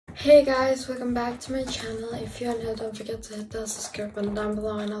Hey guys, welcome back to my channel. If you're new, don't forget to hit the subscribe button down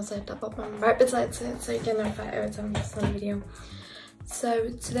below and also hit that button right beside it so you get notified every time I post a video.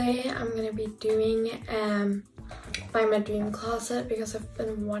 So today I'm gonna be doing buy my dream closet because I've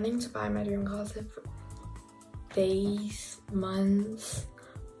been wanting to buy my dream closet for days, months,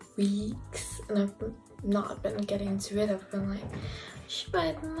 weeks, and I've not been getting to it. I've been like, I should buy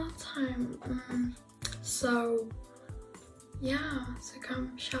it in that time. So yeah, so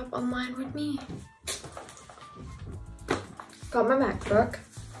come shop online with me. Got my MacBook.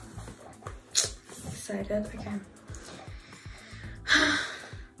 Excited, okay.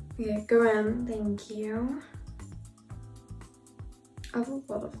 Okay, go in, thank you. I have a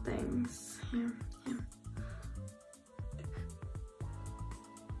lot of things. Yeah.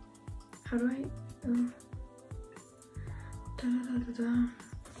 How do I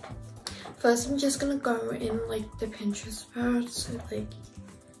First, I'm just gonna go in like the Pinterest part so like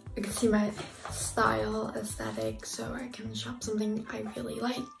I can see my style, aesthetic, so I can shop something I really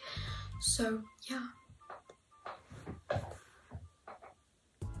like. So yeah.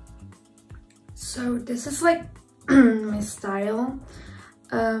 So this is like my style,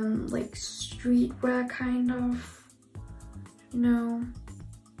 like streetwear kind of, you know,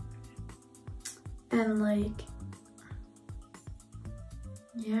 and like,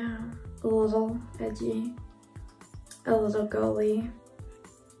 yeah, a little edgy, a little girly,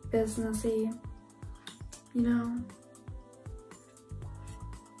 businessy, you know.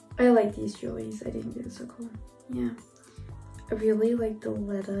 I like these jewelries. I think they're so cool. Yeah, I really like the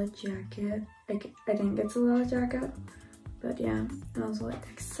leather jacket. I think it's a leather jacket, but yeah, and also like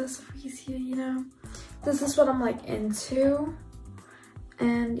accessories here, you know. This is what I'm like into,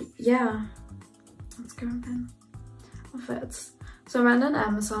 and yeah, let's go then. Outfits. So I went on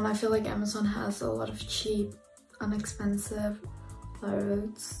Amazon. I feel like Amazon has a lot of cheap, inexpensive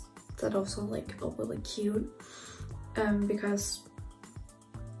clothes that also like are really cute. Because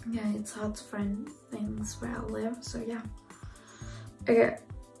yeah, it's hard to find things where I live. So yeah. Okay,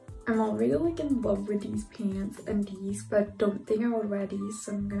 I'm already like in love with these pants and these, but don't think I would wear these,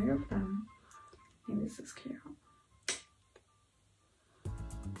 so I'm gonna go for them. I think this is cute.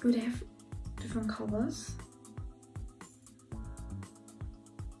 Ooh, they have different colors.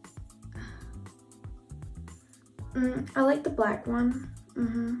 I like the black one. I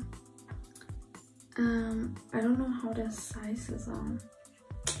don't know how the sizes are.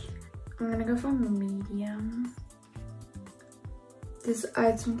 I'm gonna go for medium. This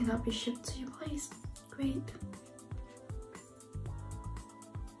item cannot be shipped to your place. Great.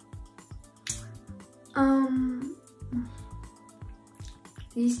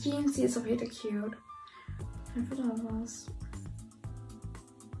 These jeans, these are really cute. $5.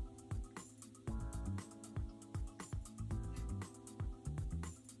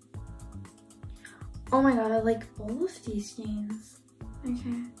 Oh my god, I like all of these jeans. Okay,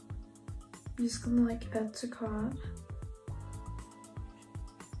 I'm just gonna like add to cart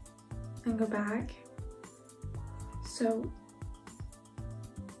and go back. So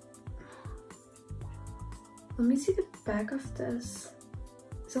let me see the back of this.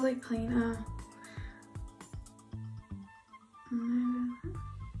 Is it like plain?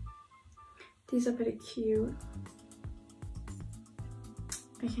 These are pretty cute.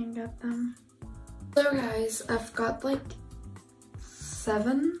 I can get them. So guys, I've got like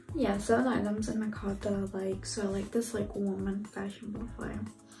seven items in my cart that I like. So I like this like woman fashion profile,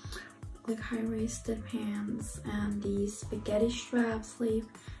 like high-waisted pants and these spaghetti strap sleeve.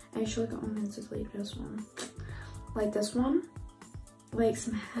 I actually got one to sleeve this one. Like this one, like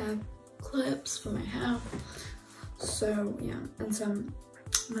some hair clips for my hair. So yeah, and some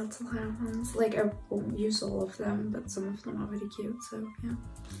metal hair ones. Like I won't use all of them, but some of them are really cute. So yeah.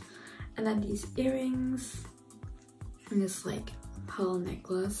 And then these earrings and this like pearl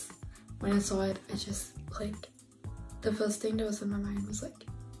necklace. When I saw it, I just like, the first thing that was in my mind was like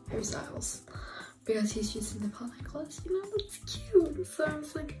Harry Styles, because he's using the pearl necklace, you know, it's cute. So I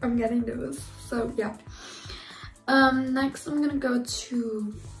was like, I'm getting those. So yeah. Next I'm gonna go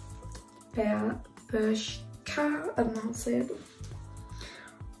to Bershka. I don't know how to say it,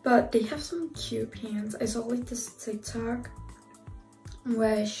 but they have some cute pants. I saw like this TikTok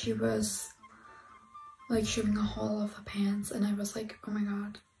where she was like showing a haul of her pants, and I was like, oh my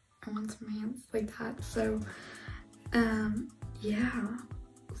god, I want some pants like that. So yeah,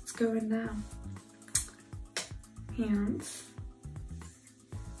 let's go in now. Pants.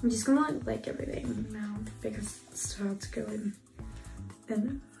 I'm just gonna like everything now because it's hard to go in.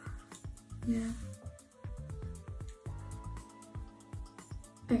 And yeah.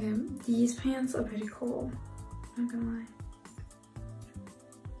 Okay, these pants are pretty cool, not gonna lie.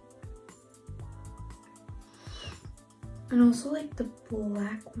 And also like the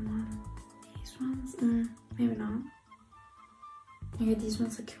black one. These ones, maybe not. Okay, these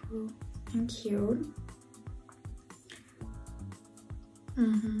ones are cool and cute.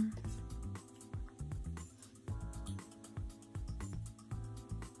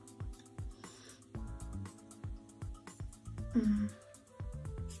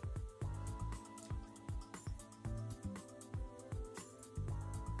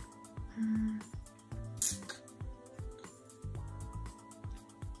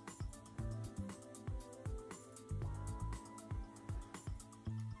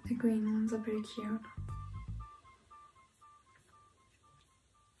 The green ones are pretty cute.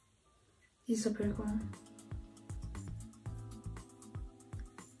 These are pretty cool.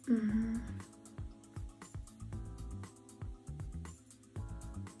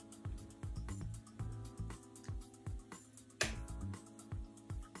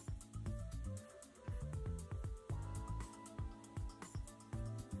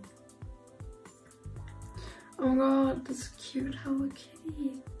 Oh my god, this cute Hello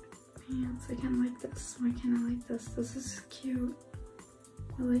Kitty pants. I kind of like this. Why can't I like this? This is cute.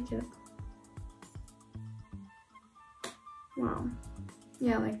 I like it. Wow.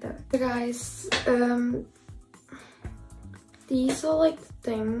 Yeah, I like that. So guys, these are like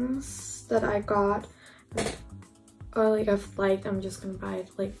things that I got, or like I've liked. I'm just gonna buy it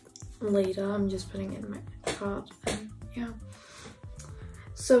like later. I'm just putting it in my cart, and yeah.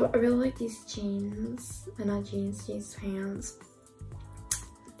 So I really like these jeans, and not jeans, these pants.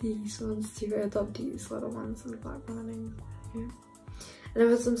 These ones too. I love these little ones and the black one. I think. Yeah. And I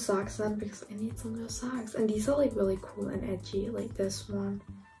put some socks on because I need some new socks. And these are like really cool and edgy. Like this one,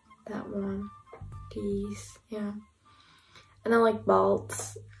 that one, these, yeah. And I like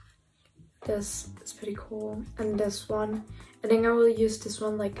belts. This is pretty cool. And this one, I think I will use this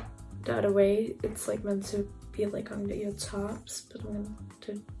one like the other way. It's like meant to be like under your tops, but I'm going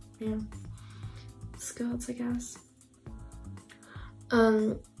to, yeah, skirts, I guess.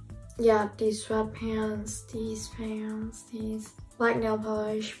 Yeah, these sweatpants, these pants, these black nail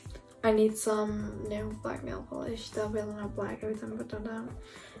polish. I need some new black nail polish. They're really not black every time I put them down.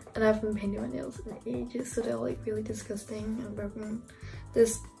 And I haven't painted my nails in ages, so they're like really disgusting and broken.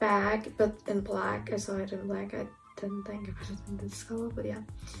 This bag, but in black. I saw it in black. I didn't think I put it in this color, but yeah.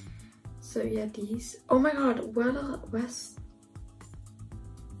 So yeah, these. Oh my god, where's?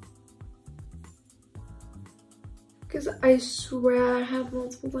 Because I swear I have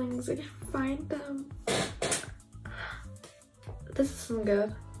multiple things. I can't find them. This isn't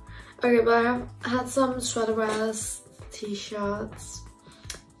good. Okay, but I have had some sweater wears, t-shirts,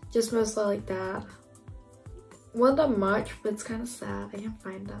 just mostly like that. Well, not much, but it's kind of sad. I can't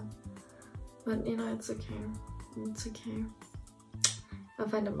find them. But you know, it's okay. It's okay. I'll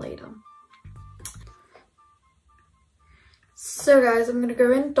find them later. So guys, I'm gonna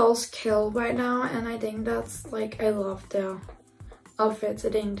go in Dolls Kill right now, and I think that's like, I love their outfits. I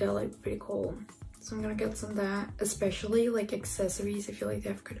think they're like pretty cool. So I'm gonna get some there, especially like accessories. I feel like they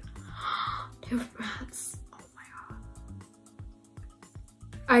have good. They have brats. Oh my god.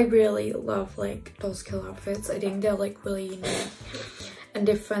 I really love like Dolls Kill outfits. I think they're like really unique and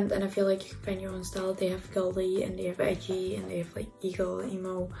different, and I feel like you can find your own style. They have girly, and they have edgy, and they have like ego,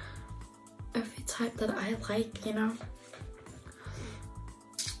 emo, every type that I like, you know.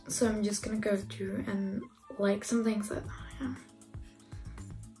 So I'm just gonna go through and like some things that, yeah,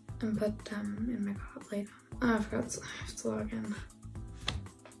 and put them in my cart later. Oh, I forgot to, I have to log in.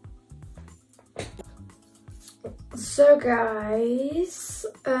 So guys,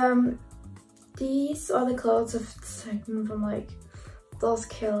 these are the clothes I've taken from like Dolls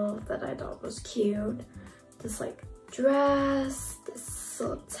Kill that I thought was cute. This like dress, this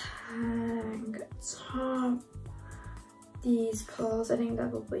little tank top, these clothes. I think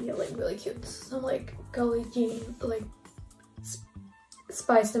that will be like really cute. Some like girly jeans, like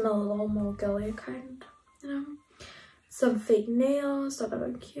spice them a little more girly kind, you know. Some fake nails that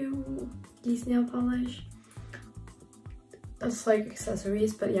are cute. These nail polish. That's like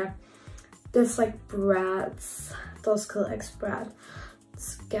accessories, but yeah. This like Bratz, Dolls Kill X Brat.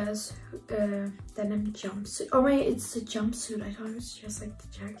 Guess denim jumpsuit. Oh wait, it's a jumpsuit. I thought it was just like the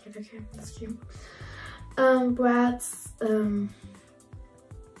jacket. Okay, that's cute. Bratz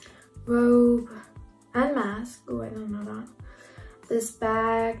robe and mask. Oh, I don't know that. This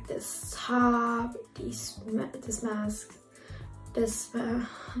bag, this top, this mask, this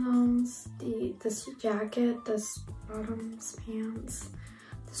bottoms, this jacket, this bottoms, pants,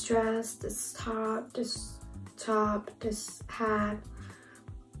 this dress, this top, this hat,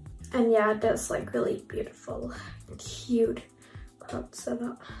 and yeah, that's like really beautiful, cute crop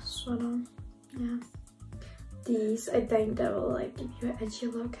sweater. Yeah, these. I think that will like give you an edgy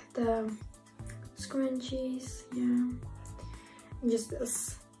look. The scrunchies, yeah, and just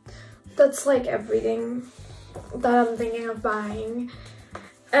this. That's like everything that I'm thinking of buying.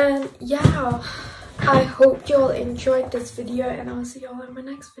 And yeah, I hope you all enjoyed this video, and I'll see you all in my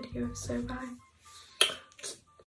next video. So bye.